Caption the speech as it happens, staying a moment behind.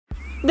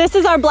This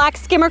is our black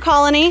skimmer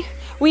colony.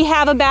 We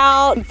have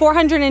about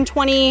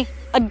 420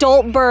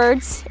 adult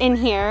birds in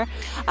here.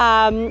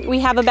 We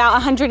have about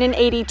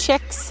 180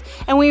 chicks,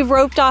 and we've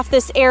roped off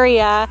this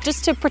area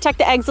just to protect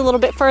the eggs a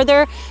little bit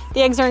further.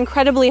 The eggs are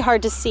incredibly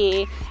hard to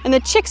see, and the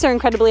chicks are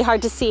incredibly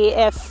hard to see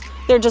if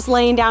they're just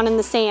laying down in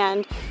the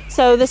sand.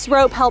 So this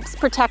rope helps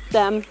protect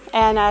them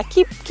and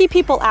keep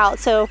people out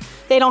so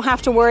they don't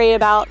have to worry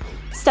about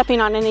stepping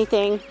on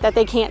anything that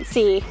they can't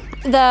see.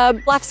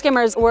 The black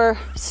skimmers were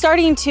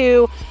starting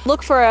to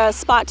look for a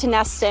spot to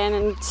nest in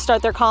and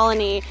start their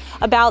colony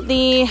about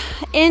the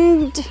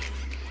end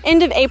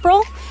of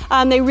April.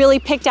 They really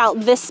picked out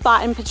this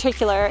spot in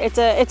particular. It's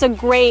a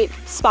great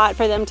spot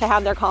for them to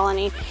have their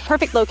colony.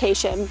 Perfect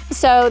location.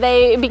 So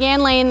they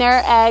began laying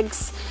their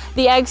eggs.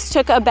 The eggs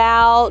took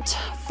about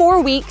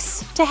 4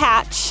 weeks to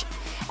hatch,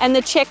 and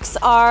the chicks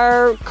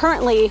are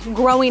currently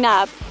growing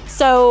up.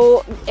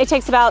 So it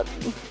takes about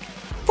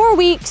 4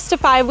 weeks to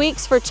 5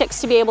 weeks for chicks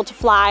to be able to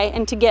fly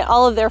and to get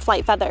all of their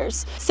flight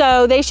feathers.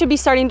 So they should be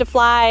starting to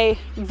fly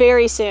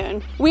very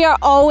soon. We are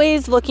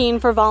always looking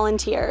for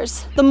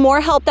volunteers. The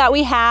more help that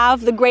we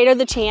have, the greater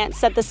the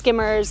chance that the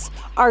skimmers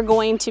are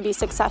going to be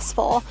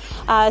successful,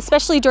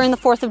 especially during the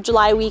 4th of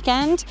July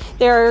weekend.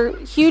 There are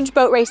huge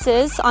boat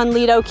races on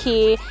Lido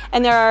Key,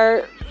 and there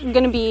are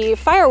going to be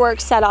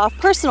fireworks set off,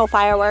 personal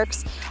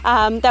fireworks,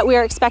 that we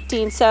are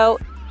expecting. So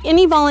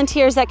any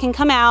volunteers that can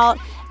come out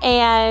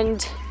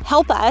and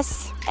help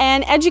us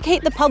and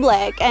educate the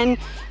public and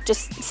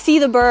just see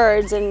the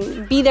birds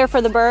and be there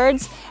for the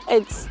birds,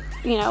 it's,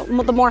 you know,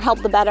 the more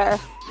help the better.